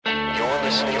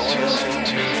Come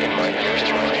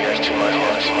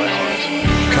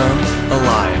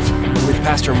Alive with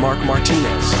Pastor Mark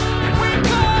Martinez.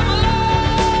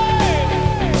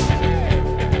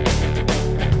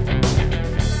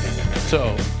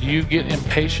 So you get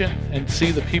impatient and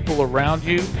see the people around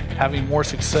you having more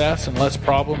success and less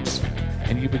problems,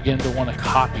 and you begin to want to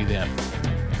copy them.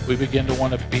 We begin to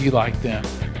want to be like them.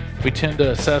 We tend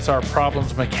to assess our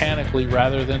problems mechanically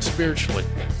rather than spiritually.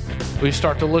 We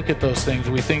start to look at those things.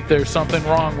 We think there's something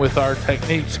wrong with our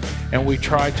techniques, and we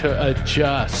try to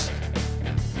adjust,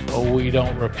 but we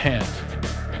don't repent.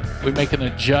 We make an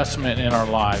adjustment in our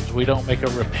lives. We don't make a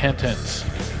repentance,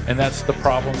 and that's the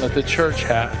problem that the church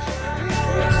has.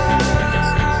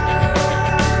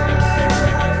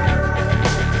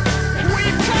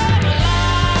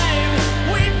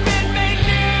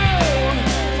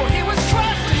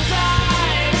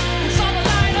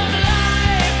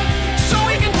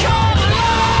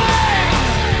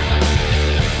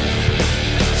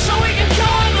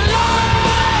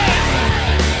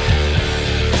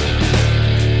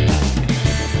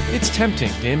 It's tempting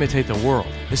to imitate the world,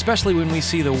 especially when we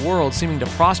see the world seeming to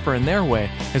prosper in their way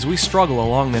as we struggle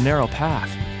along the narrow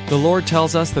path. The Lord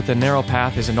tells us that the narrow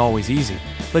path isn't always easy,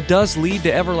 but does lead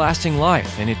to everlasting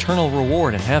life and eternal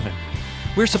reward in heaven.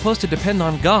 We're supposed to depend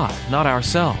on God, not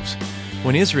ourselves.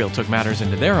 When Israel took matters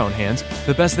into their own hands,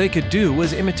 the best they could do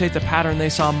was imitate the pattern they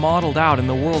saw modeled out in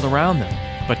the world around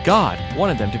them. But God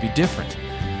wanted them to be different.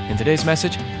 In today's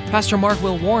message, Pastor Mark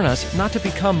will warn us not to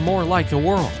become more like the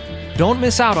world. Don't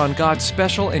miss out on God's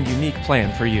special and unique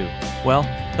plan for you. Well,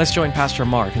 let's join Pastor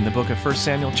Mark in the book of 1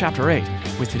 Samuel chapter 8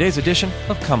 with today's edition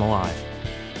of Come Alive.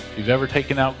 If you've ever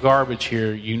taken out garbage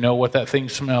here, you know what that thing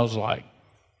smells like.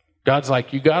 God's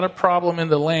like, you got a problem in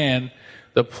the land,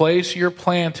 the place you're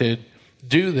planted,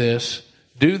 do this,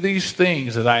 do these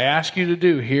things that I ask you to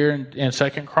do here in 2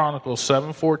 Chronicles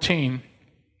 7:14.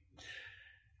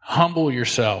 Humble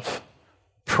yourself,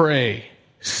 pray,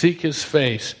 seek his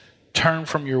face, turn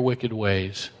from your wicked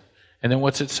ways. And then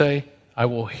what's it say? I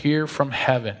will hear from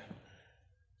heaven.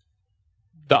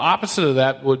 The opposite of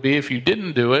that would be if you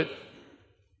didn't do it,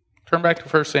 turn back to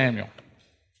 1 Samuel.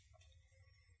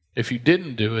 If you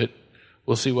didn't do it,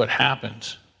 we'll see what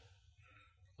happens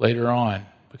later on,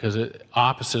 because the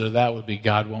opposite of that would be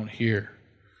God won't hear.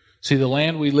 See, the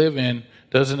land we live in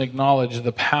doesn't acknowledge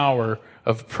the power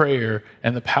of prayer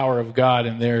and the power of God,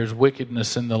 and there is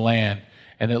wickedness in the land.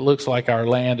 And it looks like our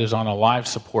land is on a life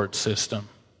support system.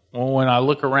 Well, when I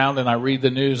look around and I read the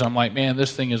news, I'm like, man,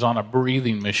 this thing is on a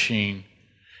breathing machine.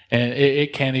 And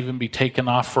it can't even be taken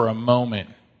off for a moment.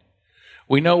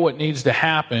 We know what needs to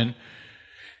happen.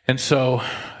 And so,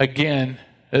 again,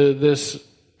 this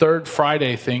third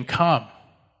Friday thing, come.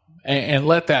 And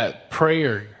let that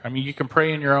prayer, I mean, you can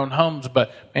pray in your own homes,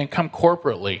 but, man, come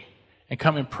corporately and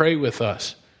come and pray with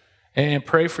us. And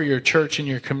pray for your church and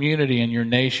your community and your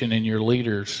nation and your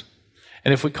leaders.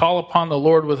 And if we call upon the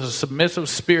Lord with a submissive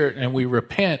spirit and we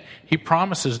repent, he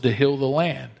promises to heal the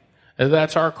land. And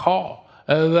that's our call.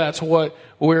 That's what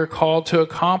we're called to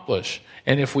accomplish.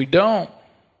 And if we don't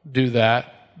do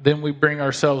that, then we bring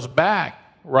ourselves back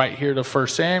right here to 1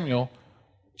 Samuel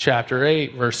chapter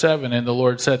 8, verse 7. And the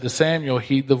Lord said to Samuel,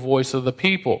 heed the voice of the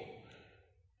people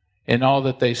in all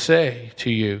that they say to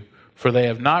you. For they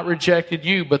have not rejected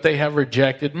you, but they have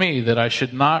rejected me, that I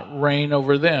should not reign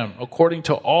over them, according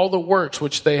to all the works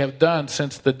which they have done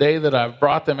since the day that I have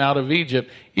brought them out of Egypt,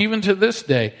 even to this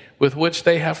day, with which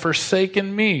they have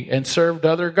forsaken me and served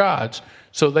other gods.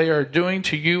 So they are doing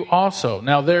to you also.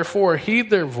 Now therefore heed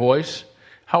their voice.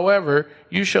 However,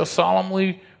 you shall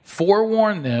solemnly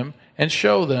forewarn them and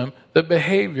show them the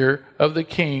behavior of the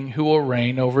king who will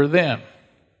reign over them.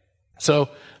 So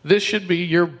this should be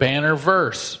your banner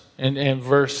verse. In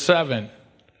verse 7,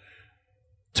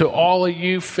 to all of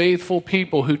you faithful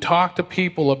people who talk to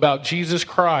people about Jesus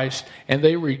Christ and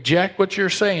they reject what you're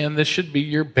saying, this should be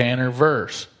your banner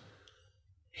verse.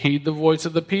 Heed the voice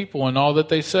of the people and all that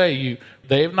they say.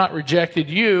 They have not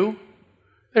rejected you,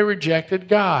 they rejected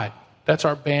God. That's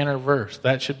our banner verse.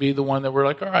 That should be the one that we're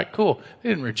like, all right, cool. They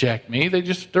didn't reject me.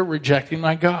 They're rejecting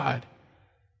my God.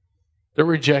 They're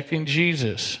rejecting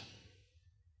Jesus.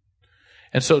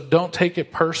 And so don't take it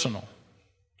personal.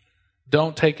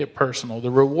 Don't take it personal.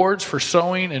 The rewards for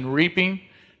sowing and reaping,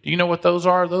 do you know what those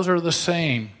are? Those are the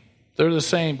same. They're the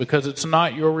same because it's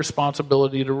not your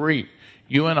responsibility to reap.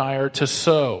 You and I are to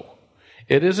sow.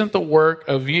 It isn't the work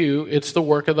of you, it's the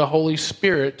work of the Holy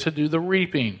Spirit to do the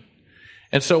reaping.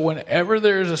 And so whenever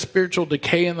there is a spiritual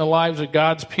decay in the lives of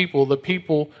God's people,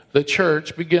 the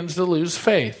church begins to lose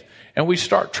faith. And we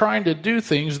start trying to do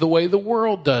things the way the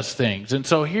world does things. And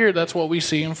so here, that's what we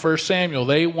see in 1 Samuel.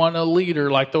 They want a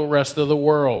leader like the rest of the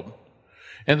world.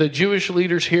 And the Jewish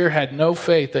leaders here had no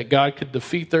faith that God could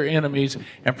defeat their enemies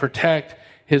and protect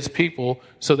his people.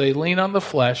 So they lean on the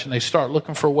flesh and they start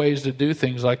looking for ways to do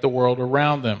things like the world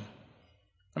around them.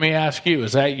 Let me ask you,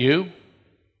 is that you?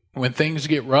 When things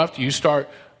get rough, do you start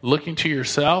looking to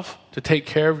yourself to take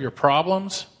care of your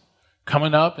problems?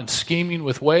 Coming up and scheming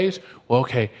with ways? Well,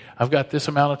 okay, I've got this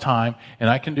amount of time and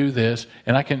I can do this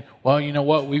and I can, well, you know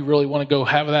what? We really want to go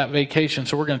have that vacation,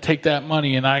 so we're going to take that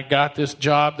money and I got this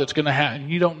job that's going to happen.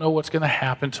 You don't know what's going to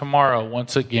happen tomorrow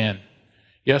once again.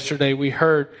 Yesterday we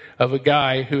heard of a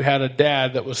guy who had a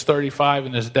dad that was 35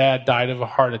 and his dad died of a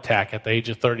heart attack at the age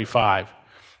of 35.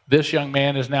 This young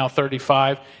man is now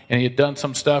 35 and he had done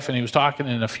some stuff and he was talking,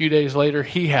 and a few days later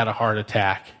he had a heart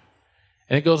attack.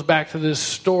 And it goes back to this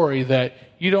story that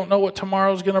you don't know what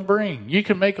tomorrow's going to bring. You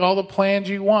can make all the plans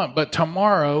you want, but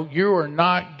tomorrow you are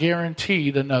not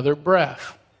guaranteed another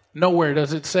breath. Nowhere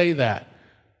does it say that.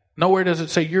 Nowhere does it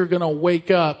say you're going to wake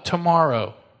up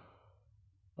tomorrow.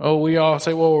 Oh, we all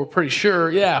say, well, we're pretty sure.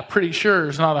 Yeah, pretty sure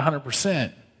is not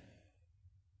 100%.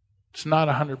 It's not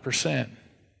 100%.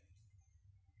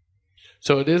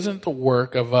 So it isn't the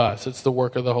work of us. It's the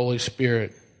work of the Holy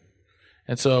Spirit.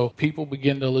 And so people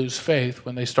begin to lose faith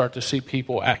when they start to see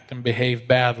people act and behave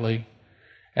badly.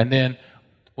 And then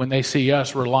when they see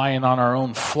us relying on our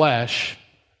own flesh,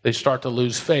 they start to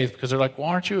lose faith because they're like, well,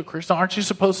 aren't you a Christian? Aren't you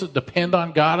supposed to depend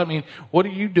on God? I mean, what are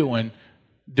you doing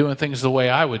things the way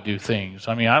I would do things?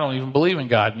 I mean, I don't even believe in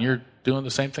God, and you're doing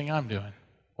the same thing I'm doing.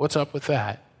 What's up with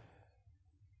that?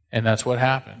 And that's what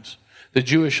happens. The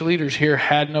Jewish leaders here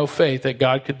had no faith that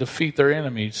God could defeat their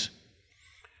enemies.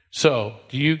 So,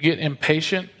 do you get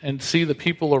impatient and see the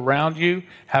people around you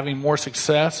having more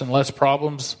success and less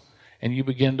problems, and you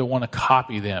begin to want to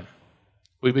copy them?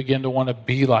 We begin to want to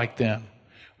be like them.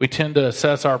 We tend to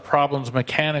assess our problems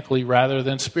mechanically rather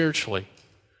than spiritually.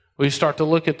 We start to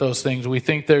look at those things. We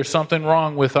think there's something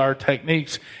wrong with our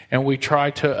techniques, and we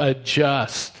try to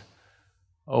adjust.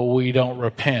 Oh, we don't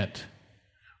repent.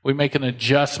 We make an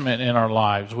adjustment in our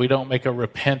lives. We don't make a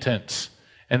repentance.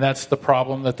 And that's the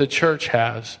problem that the church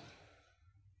has.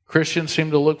 Christians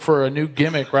seem to look for a new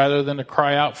gimmick rather than to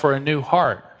cry out for a new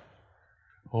heart.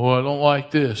 Oh, I don't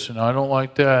like this, and I don't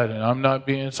like that, and I'm not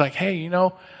being... It's like, hey,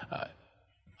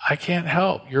 I can't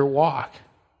help your walk.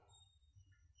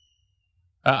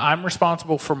 I'm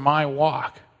responsible for my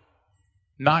walk,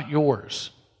 not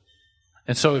yours.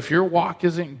 And so if your walk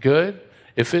isn't good,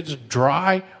 if it's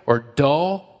dry or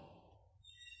dull,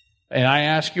 and I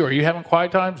ask you, are you having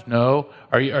quiet times? No.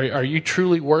 Are you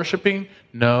truly worshiping?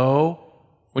 No.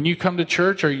 When you come to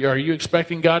church, are you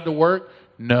expecting God to work?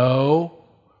 No.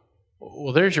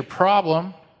 Well, there's your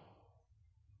problem.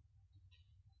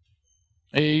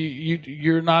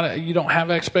 You don't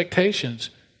have expectations.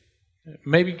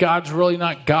 Maybe God's really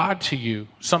not God to you.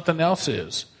 Something else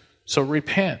is. So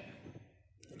repent.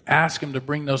 Ask Him to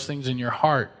bring those things in your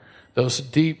heart. Those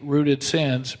deep-rooted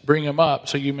sins, bring them up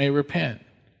so you may repent.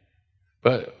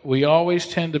 But we always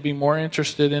tend to be more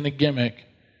interested in a gimmick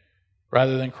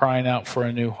rather than crying out for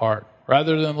a new heart.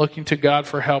 Rather than looking to God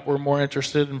for help, we're more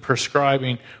interested in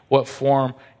prescribing what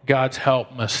form God's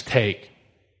help must take.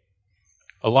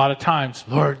 A lot of times,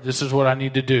 Lord, this is what I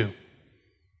need to do,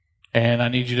 and I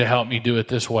need you to help me do it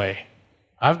this way.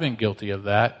 I've been guilty of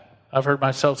that. I've heard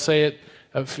myself say it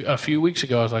a few weeks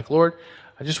ago. I was like, Lord,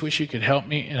 I just wish you could help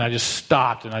me. And I just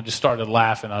stopped and I just started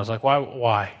laughing. I was like,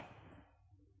 why?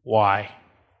 Why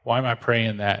am I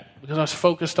praying that? Because I was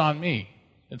focused on me.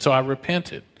 And so I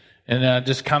repented. And then I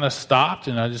just kind of stopped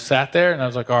and I just sat there and I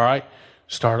was like, all right,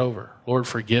 start over. Lord,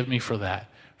 forgive me for that.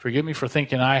 Forgive me for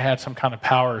thinking I had some kind of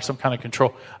power or some kind of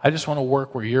control. I just want to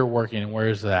work where you're working, and where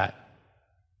is that?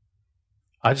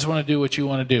 I just want to do what you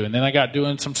want to do. And then I got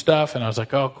doing some stuff and I was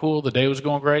like, oh, cool. The day was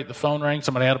going great. The phone rang.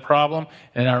 Somebody had a problem.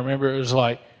 And I remember it was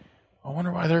like, I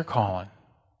wonder why they're calling.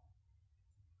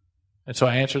 And so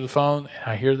I answered the phone,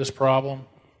 and I hear this problem.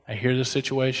 I hear this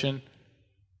situation.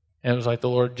 And it was like the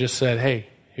Lord just said, hey,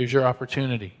 here's your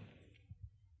opportunity.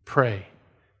 Pray.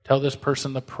 Tell this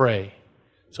person to pray.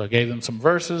 So I gave them some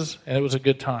verses, and it was a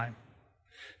good time.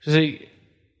 See,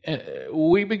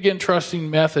 we begin trusting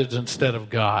methods instead of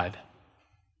God.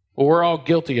 Well, we're all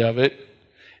guilty of it.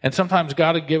 And sometimes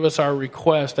God will give us our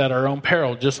request at our own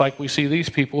peril, just like we see these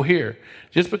people here.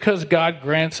 Just because God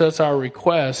grants us our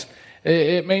request,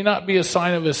 it may not be a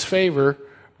sign of His favor,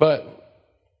 but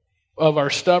of our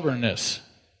stubbornness.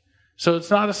 So it's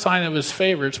not a sign of His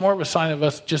favor. It's more of a sign of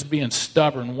us just being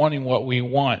stubborn, wanting what we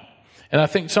want. And I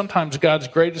think sometimes God's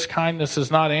greatest kindness is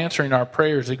not answering our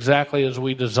prayers exactly as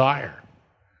we desire.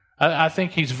 I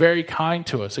think he's very kind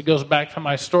to us. It goes back to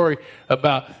my story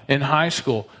about in high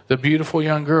school, the beautiful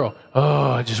young girl. Oh,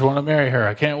 I just want to marry her.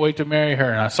 I can't wait to marry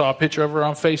her. And I saw a picture of her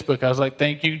on Facebook. I was like,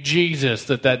 thank you, Jesus,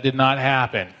 that did not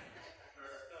happen.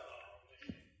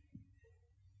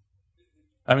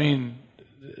 I mean,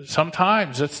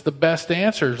 sometimes it's the best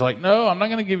answer. It's like, no, I'm not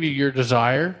going to give you your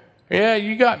desire. Yeah,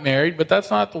 you got married, but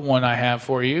that's not the one I have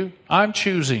for you. I'm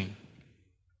choosing.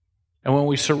 And when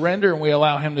we surrender and we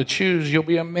allow him to choose, you'll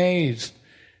be amazed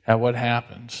at what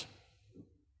happens.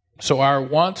 So our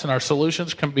wants and our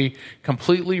solutions can be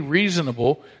completely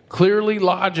reasonable, clearly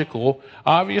logical,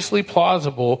 obviously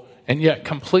plausible, and yet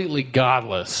completely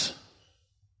godless.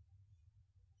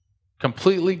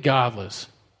 Completely godless.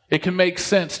 It can make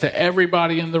sense to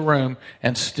everybody in the room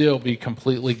and still be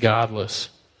completely godless.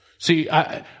 See,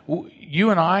 you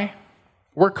and I,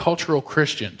 we're cultural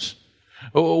Christians.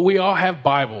 We all have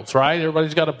Bibles, right?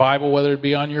 Everybody's got a Bible, whether it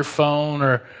be on your phone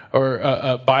or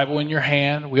a Bible in your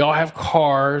hand. We all have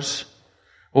cars.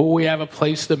 We have a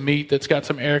place to meet that's got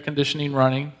some air conditioning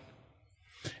running.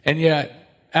 And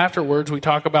yet, afterwards, we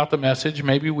talk about the message.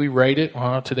 Maybe we rate it.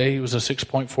 Well, today he was a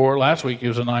 6.4. Last week he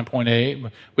was a 9.8.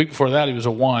 The week before that he was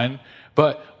a 1.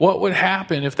 But what would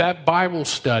happen if that Bible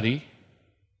study,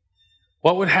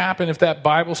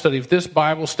 if this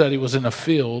Bible study was in a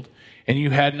field and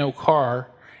you had no car,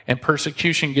 and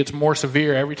persecution gets more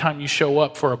severe every time you show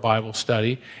up for a Bible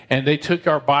study, and they took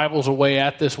our Bibles away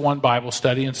at this one Bible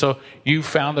study, and so you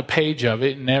found a page of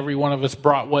it, and every one of us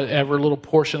brought whatever little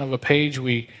portion of a page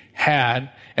we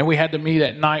had, and we had to meet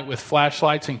at night with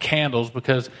flashlights and candles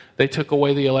because they took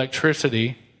away the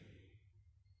electricity.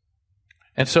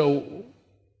 And so,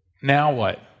 now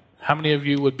what? How many of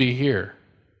you would be here?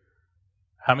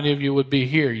 How many of you would be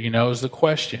here, is the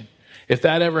question. If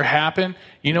that ever happened,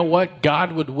 you know what?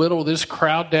 God would whittle this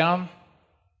crowd down.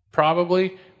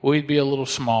 Probably we'd be a little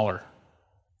smaller.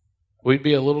 We'd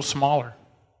be a little smaller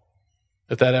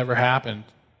if that ever happened.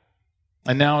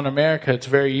 And now in America, it's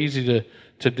very easy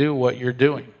to do what you're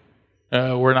doing.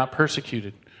 We're not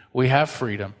persecuted. We have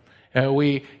freedom.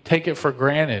 We take it for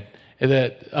granted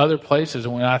that other places,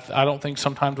 and I don't think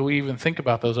sometimes we even think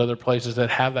about those other places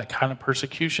that have that kind of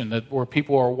persecution, where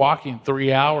people are walking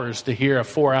 3 hours to hear a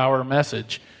 4-hour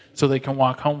message so they can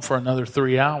walk home for another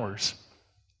 3 hours.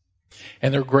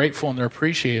 And they're grateful and they're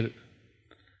appreciated.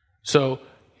 So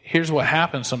here's what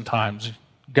happens sometimes.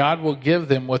 God will give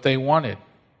them what they wanted.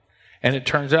 And it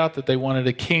turns out that they wanted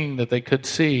a king that they could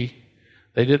see.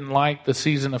 They didn't like the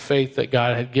season of faith that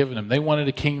God had given them. They wanted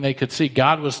a king they could see.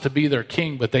 God was to be their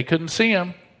king, but they couldn't see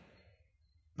him.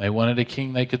 They wanted a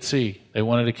king they could see. They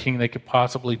wanted a king they could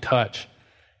possibly touch.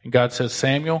 And God says,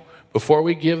 Samuel, before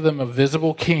we give them a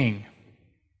visible king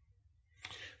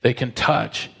they can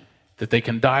touch, that they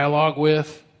can dialogue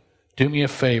with, do me a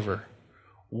favor.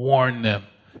 Warn them.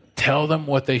 Tell them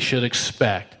what they should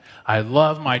expect. I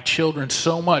love my children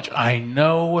so much. I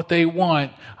know what they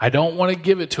want. I don't want to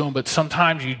give it to them, but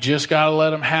sometimes you just got to let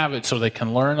them have it so they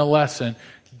can learn a lesson.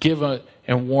 Give it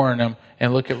and warn them.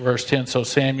 And look at verse 10. So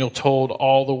Samuel told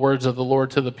all the words of the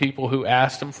Lord to the people who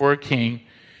asked him for a king.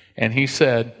 And he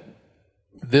said,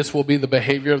 this will be the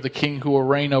behavior of the king who will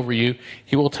reign over you.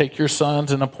 He will take your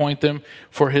sons and appoint them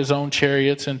for his own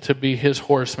chariots and to be his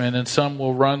horsemen, and some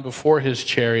will run before his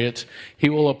chariots. He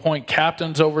will appoint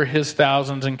captains over his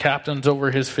thousands and captains over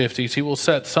his 50s. He will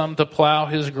set some to plow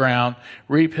his ground,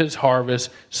 reap his harvest,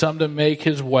 some to make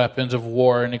his weapons of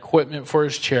war and equipment for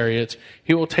his chariots.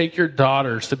 He will take your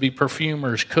daughters to be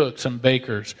perfumers, cooks, and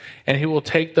bakers, and he will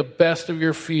take the best of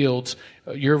your fields,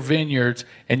 your vineyards,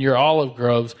 and your olive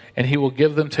groves, and he will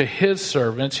give them to his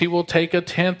servants. He will take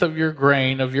 1/10 of your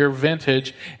grain, of your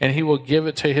vintage, and he will give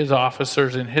it to his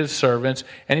officers and his servants.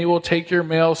 And he will take your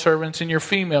male servants and your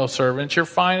female servants, your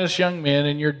finest young men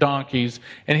and your donkeys,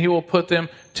 and he will put them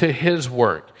to his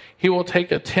work. He will take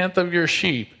 1/10 of your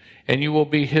sheep, and you will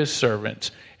be his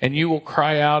servants. And you will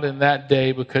cry out in that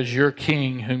day because your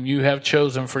king, whom you have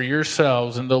chosen for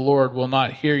yourselves, and the Lord will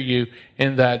not hear you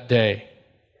in that day.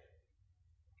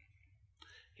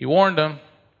 He warned them.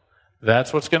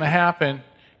 That's what's going to happen.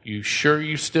 You sure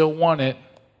you still want it?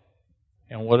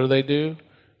 And what do?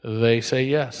 They say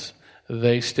yes.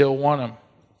 They still want him.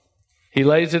 He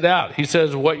lays it out. He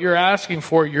says, what you're asking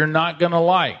for, you're not going to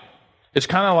like. It's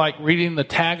kind of like reading the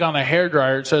tag on a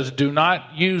hairdryer. It says, do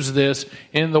not use this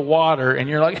in the water. And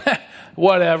you're like,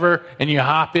 whatever. And you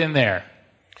hop in there.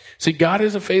 See, God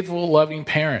is a faithful, loving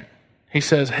parent. He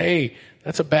says, hey,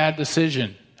 that's a bad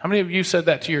decision. How many of you said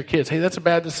that to your kids? Hey, that's a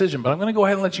bad decision, but I'm going to go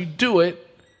ahead and let you do it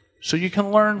so you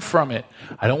can learn from it.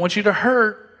 I don't want you to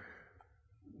hurt.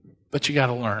 But you got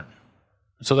to learn.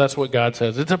 So that's what God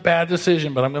says. It's a bad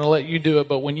decision, but I'm going to let you do it.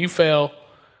 But when you fail,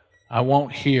 I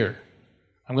won't hear.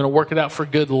 I'm going to work it out for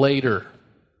good later.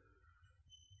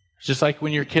 It's just like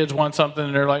when your kids want something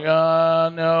and they're like,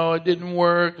 oh, no, it didn't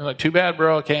work. I'm like, too bad,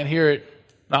 bro. I can't hear it.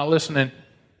 Not listening.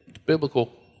 It's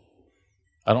biblical.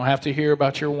 I don't have to hear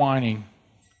about your whining.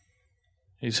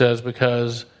 He says,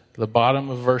 because the bottom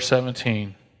of verse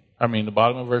 18,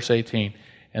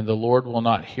 and the Lord will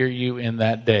not hear you in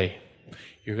that day.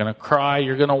 You're going to cry,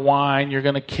 you're going to whine, you're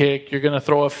going to kick, you're going to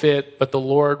throw a fit, but the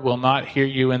Lord will not hear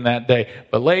you in that day.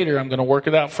 But later, I'm going to work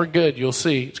it out for good. You'll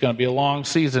see. It's going to be a long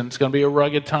season. It's going to be a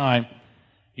rugged time.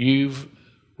 You've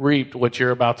reaped what you're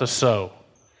about to sow.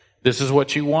 This is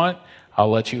what you want.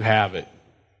 I'll let you have it.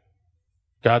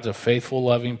 God's a faithful,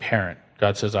 loving parent.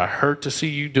 God says, I hurt to see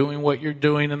you doing what you're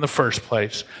doing in the first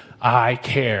place. I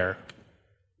care.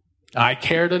 I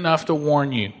cared enough to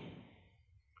warn you.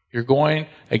 You're going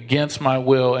against my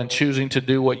will and choosing to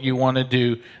do what you want to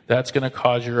do. That's going to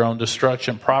cause your own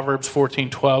destruction. Proverbs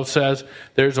 14:12 says,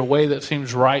 there's a way that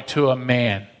seems right to a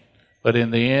man, but in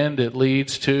the end it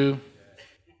leads to...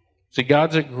 See,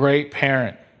 God's a great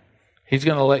parent. He's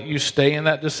going to let you stay in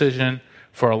that decision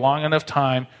for a long enough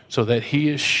time so that He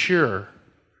is sure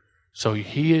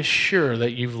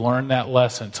that you've learned that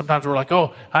lesson. Sometimes we're like,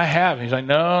 oh, I have. He's like,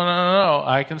 no.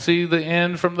 I can see the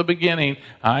end from the beginning.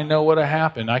 I know what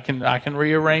happened. I can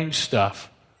rearrange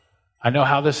stuff. I know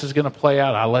how this is going to play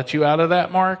out. I'll let you out of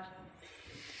that, Mark.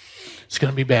 It's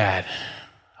going to be bad.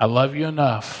 I love you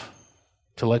enough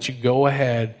to let you go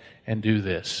ahead and do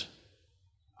this.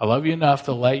 I love you enough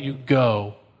to let you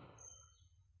go,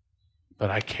 but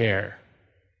I care.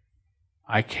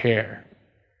 I care.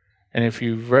 And if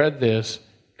you've read this,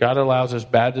 God allows this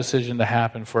bad decision to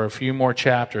happen for a few more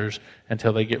chapters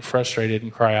until they get frustrated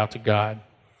and cry out to God.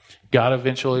 God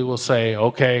eventually will say,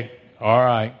 okay, all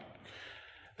right,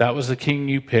 that was the king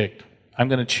you picked. I'm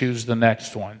going to choose the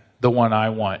next one, the one I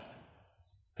want.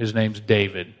 His name's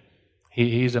David.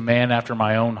 He's a man after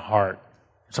my own heart.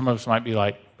 Some of us might be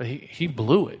like, but he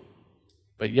blew it.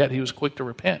 But yet he was quick to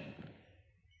repent.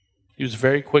 He was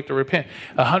very quick to repent.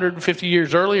 150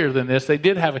 years earlier than this, they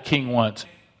did have a king once.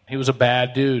 He was a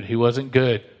bad dude. He wasn't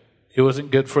good. He wasn't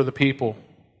good for the people.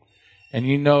 And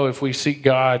you know, if we seek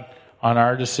God on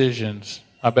our decisions,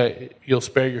 I bet you'll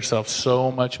spare yourself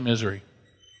so much misery.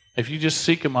 If you just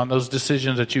seek Him on those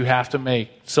decisions that you have to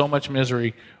make, so much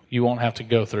misery you won't have to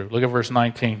go through. Look at verse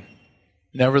 19.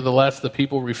 Nevertheless, the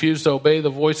people refused to obey the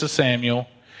voice of Samuel,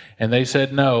 and they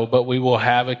said, no, but we will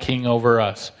have a king over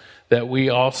us, that we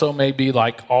also may be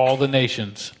like all the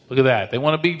nations. Look at that. They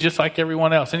want to be just like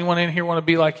everyone else. Anyone in here want to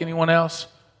be like anyone else?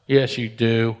 Yes, you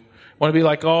do. Want to be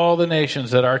like all the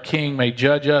nations, that our king may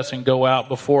judge us and go out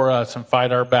before us and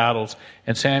fight our battles.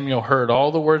 And Samuel heard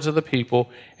all the words of the people,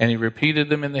 and he repeated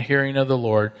them in the hearing of the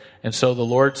Lord. And so the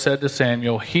Lord said to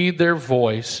Samuel, heed their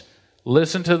voice,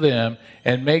 listen to them,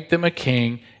 and make them a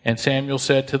king. And Samuel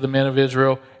said to the men of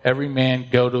Israel, every man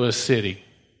go to his city.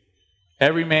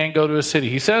 Every man go to his city.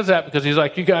 He says that because he's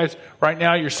like, you guys, right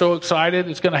now you're so excited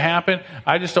it's going to happen.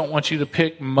 I just don't want you to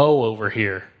pick Mo over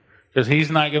here because he's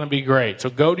not going to be great.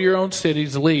 So go to your own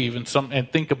cities, leave,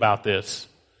 and think about this.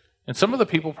 And some of the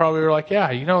people probably were like,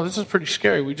 yeah, this is pretty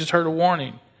scary. We just heard a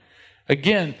warning.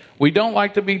 Again, we don't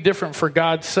like to be different for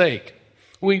God's sake.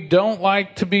 We don't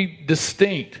like to be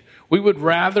distinct. We would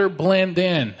rather blend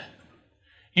in.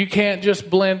 You can't just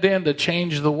blend in to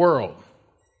change the world.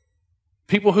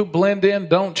 People who blend in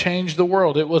don't change the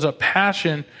world. It was a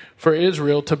passion for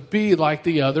Israel to be like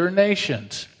the other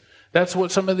nations. That's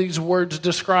what some of these words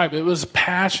describe. It was a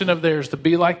passion of theirs to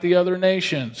be like the other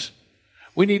nations.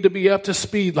 We need to be up to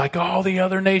speed like all the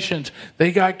other nations.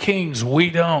 They got kings. We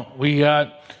don't. We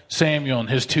got Samuel and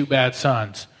his two bad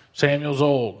sons. Samuel's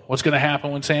old. What's going to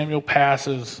happen when Samuel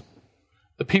passes?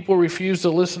 The people refused to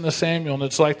listen to Samuel, and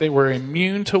it's like they were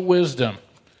immune to wisdom.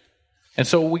 And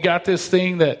so we got this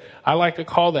thing that I like to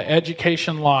call the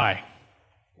education lie.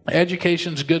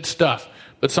 Education's good stuff,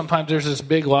 but sometimes there's this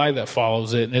big lie that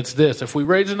follows it, and it's this. If we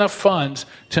raise enough funds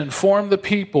to inform the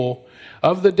people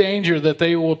of the danger that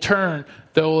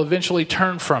they'll eventually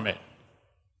turn from it.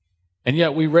 And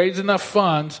yet we raise enough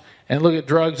funds and look at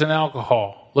drugs and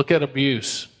alcohol. Look at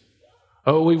abuse.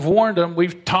 Oh, we've warned them,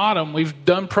 we've taught them, we've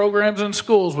done programs in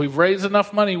schools, we've raised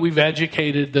enough money, we've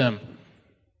educated them.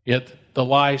 Yet the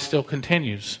lie still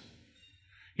continues.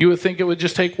 You would think it would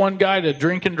just take one guy to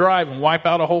drink and drive and wipe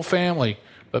out a whole family,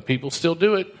 but people still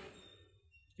do it.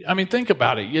 I mean, think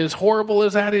about it. As horrible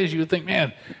as that is, you would think,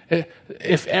 man,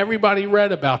 if everybody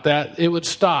read about that, it would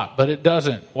stop, but it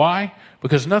doesn't. Why?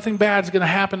 Because nothing bad is going to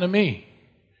happen to me.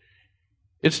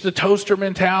 It's the toaster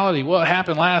mentality. Well, it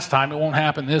happened last time. It won't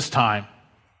happen this time.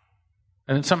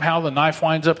 And then somehow the knife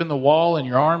winds up in the wall and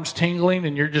your arm's tingling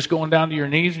and you're just going down to your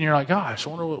knees and you're like, gosh, I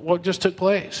wonder what just took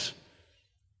place.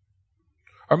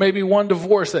 Or maybe one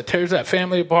divorce that tears that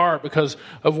family apart because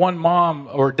of one mom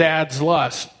or dad's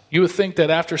lust. You would think that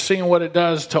after seeing what it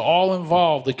does to all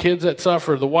involved, the kids that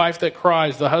suffer, the wife that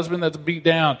cries, the husband that's beat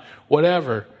down,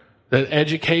 whatever, that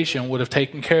education would have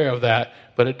taken care of that,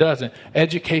 but it doesn't.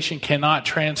 Education cannot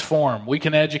transform. We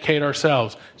can educate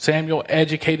ourselves. Samuel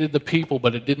educated the people,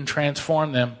 but it didn't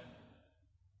transform them.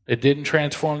 It didn't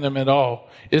transform them at all.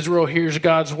 Israel hears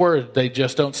God's word. They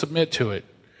just don't submit to it.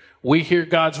 We hear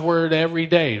God's word every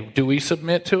day. Do we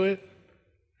submit to it?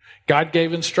 God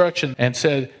gave instruction and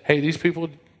said, hey, these people,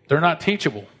 they're not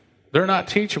teachable. They're not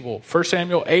teachable. 1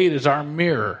 Samuel 8 is our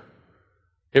mirror.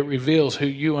 It reveals who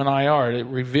you and I are. It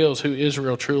reveals who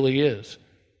Israel truly is.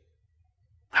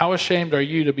 How ashamed are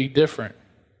you to be different?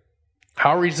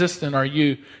 How resistant are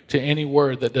you to any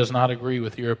word that does not agree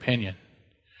with your opinion?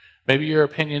 Maybe your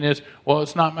opinion is, well,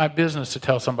 it's not my business to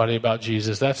tell somebody about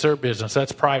Jesus. That's their business.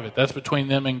 That's private. That's between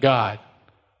them and God.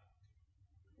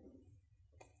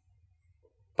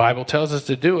 The Bible tells us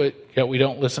to do it, yet we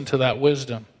don't listen to that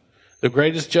wisdom. The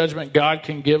greatest judgment God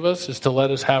can give us is to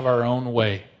let us have our own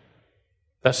way.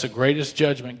 That's the greatest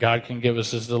judgment God can give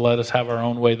us, is to let us have our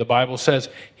own way. The Bible says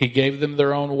he gave them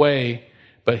their own way,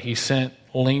 but he sent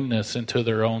leanness into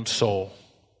their own soul.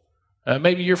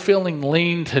 Maybe you're feeling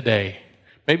lean today.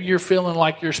 Maybe you're feeling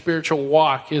like your spiritual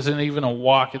walk isn't even a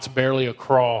walk, it's barely a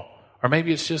crawl. Or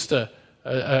maybe it's just at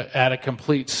a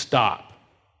complete stop.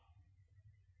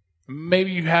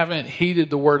 Maybe you haven't heeded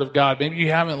the word of God. Maybe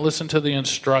you haven't listened to the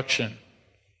instruction.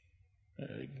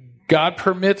 God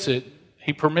permits it.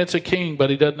 He permits a king,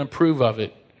 but he doesn't approve of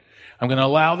it. I'm going to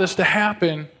allow this to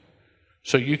happen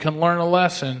so you can learn a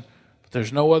lesson, but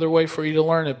there's no other way for you to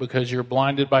learn it because you're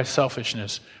blinded by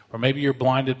selfishness, or maybe you're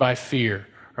blinded by fear,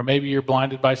 or maybe you're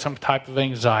blinded by some type of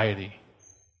anxiety.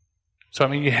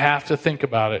 So, you have to think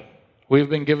about it. We've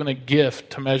been given a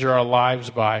gift to measure our lives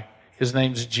by. His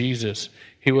name's Jesus.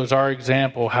 He was our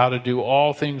example, how to do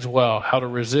all things well, how to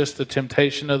resist the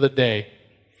temptation of the day,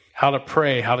 how to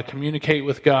pray, how to communicate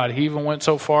with God. He even went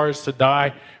so far as to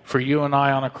die for you and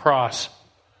I on a cross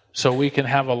so we can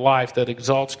have a life that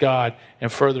exalts God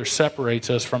and further separates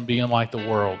us from being like the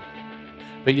world.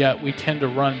 But yet we tend to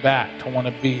run back to want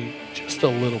to be just a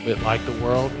little bit like the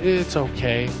world. It's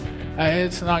okay.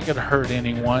 It's not going to hurt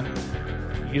anyone.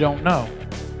 You don't know.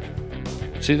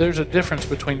 See, there's a difference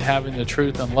between having the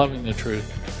truth and loving the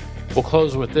truth. We'll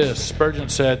close with this. Spurgeon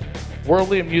said,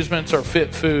 worldly amusements are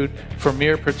fit food for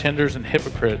mere pretenders and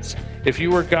hypocrites. If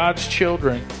you were God's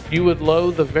children, you would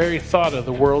loathe the very thought of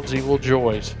the world's evil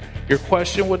joys. Your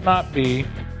question would not be,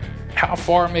 how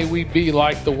far may we be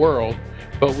like the world?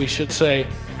 But we should say,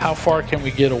 how far can we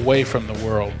get away from the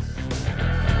world?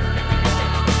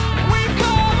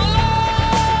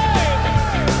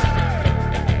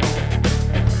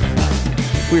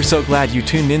 We're so glad you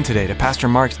tuned in today to Pastor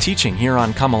Mark's teaching here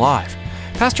on Come Alive.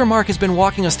 Pastor Mark has been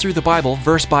walking us through the Bible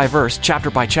verse by verse,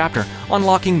 chapter by chapter,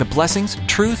 unlocking the blessings,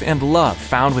 truth, and love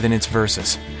found within its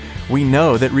verses. We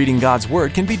know that reading God's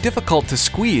Word can be difficult to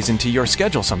squeeze into your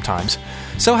schedule sometimes,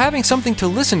 so having something to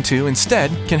listen to instead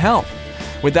can help.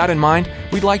 With that in mind,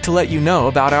 we'd like to let you know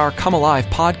about our Come Alive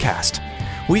podcast.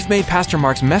 We've made Pastor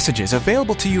Mark's messages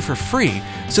available to you for free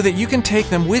so that you can take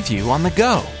them with you on the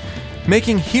go,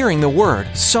 making hearing the Word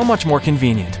so much more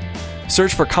convenient.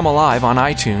 Search for Come Alive on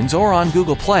iTunes or on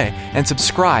Google Play and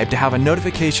subscribe to have a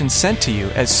notification sent to you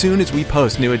as soon as we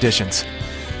post new editions.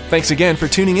 Thanks again for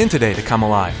tuning in today to Come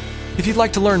Alive. If you'd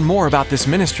like to learn more about this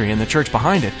ministry and the church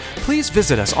behind it, please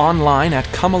visit us online at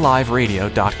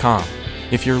comealiveradio.com.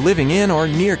 If you're living in or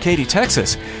near Katy,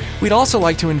 Texas, we'd also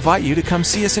like to invite you to come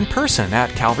see us in person at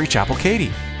Calvary Chapel,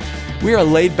 Katy. We're a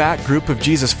laid-back group of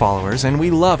Jesus followers, and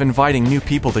we love inviting new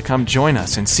people to come join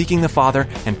us in seeking the Father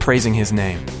and praising His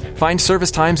name. Find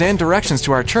service times and directions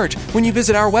to our church when you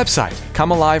visit our website,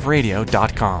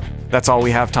 comealiveradio.com. That's all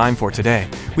we have time for today.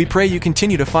 We pray you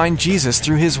continue to find Jesus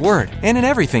through His Word and in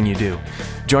everything you do.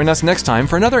 Join us next time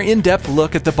for another in-depth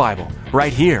look at the Bible,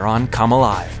 right here on Come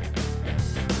Alive.